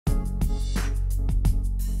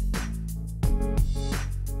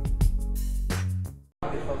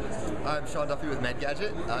I'm Sean Duffy with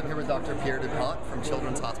MedGadget. I'm here with Dr. Pierre Dupont from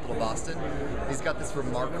Children's Hospital Boston. He's got this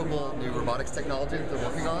remarkable new robotics technology that they're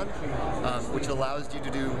working on, which allows you to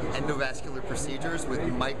do endovascular procedures with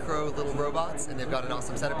micro little robots, and they've got an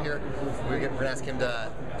awesome setup here. We're going to ask him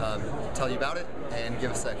to tell you about it and give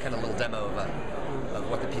us a kind of little demo of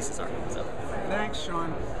what the pieces are. So. Thanks,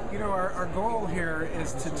 Sean. You know, our goal here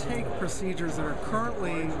is to take procedures that are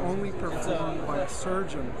currently only performed by a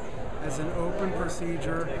surgeon as an open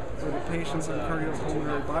procedure for the patients on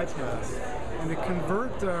cardiopulmonary bypass, and to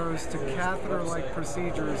convert those to catheter-like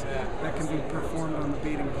procedures that can be performed on the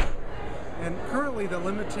beating heart. And currently the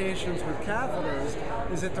limitations with catheters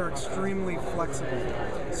is that they're extremely flexible.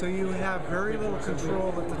 So you have very little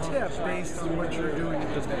control at the tip based on what you're doing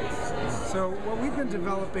at the base. So what we've been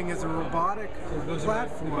developing is a robotic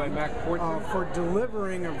platform for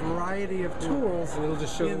delivering a variety of tools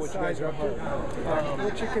inside the heart.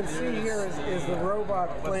 What you can see here is the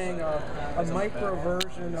robot playing a micro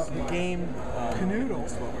version of the game Canoodle,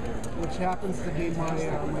 which happens to be my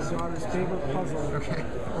daughter's favorite puzzle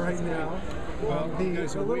right now.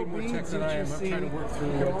 The little beads that you see, you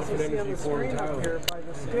can also see on the screen up here by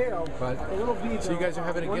the scale. The little beads so you guys are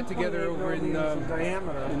having a get-together over in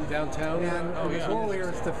downtown? And the goal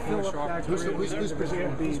here is to fill up that grid with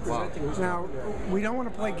individual beads. Now, we don't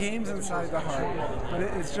want to play games inside the heart, but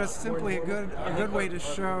it's just simply a good way to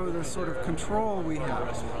show the sort of control we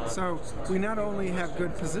have. So we not only have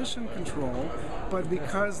good position control, but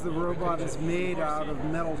because the robot is made out of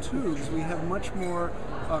metal tubes, we have much more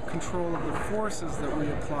control of the forces that we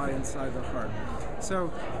apply inside the heart. So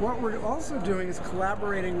what we're also doing is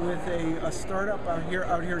collaborating with a startup out here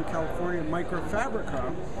in California,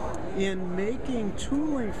 Microrobotic, in making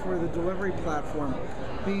tooling for the delivery platform.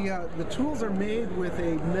 The tools are made with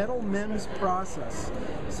a metal MEMS process.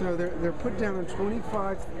 So they're put down in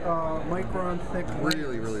 25 micron thick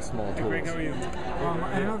layers. Really small tools. Hey Greg, how are you?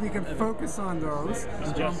 I don't know if you can focus on those,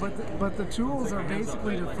 but the tools are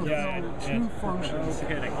basically to fulfill two functions.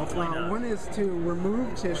 One is to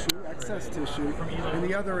remove tissue, excess tissue, and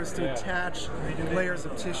the other is to attach layers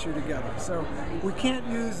of tissue together. So we can't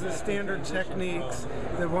use the standard techniques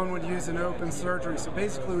that one would use in open surgery. So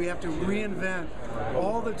basically we have to reinvent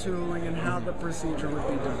all the tooling and how the procedure would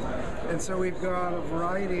be done. And so we've got a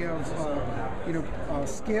variety of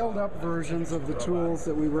scaled up versions of the tools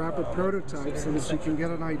that we wrap with prototypes so that you can get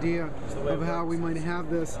an idea of how we might have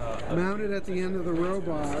this mounted at the end of the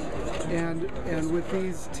robot, and with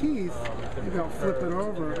these teeth, maybe I'll flip it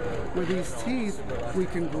over, with these teeth we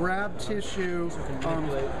can grab tissue,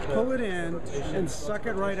 pull it in, and suck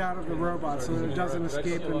it right out of the robot so that it doesn't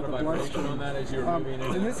escape into the bloodstream.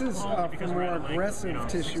 And this is for more aggressive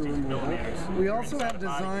tissue removal. We also have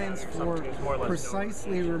designs for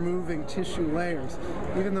precisely removing tissue layers.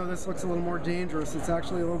 Even though this looks a little more dangerous, it's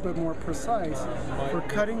actually a little bit more precise for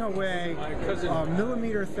cutting away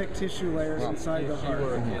millimeter thick tissue layers inside the heart.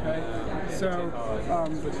 Okay? So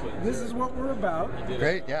this is what we're about.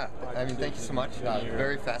 Great, yeah. I mean, thank you so much.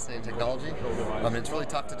 Very fascinating technology. It's really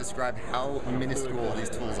tough to describe how minuscule these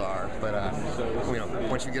tools are, but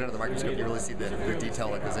once you get under the microscope, you really see the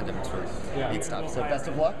detail that goes into them. It's really neat stuff. So best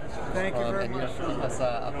of luck. Thank you very much. And keep us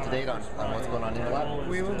up to date on what's going on in the lab.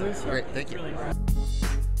 We will do so. Great, thank you.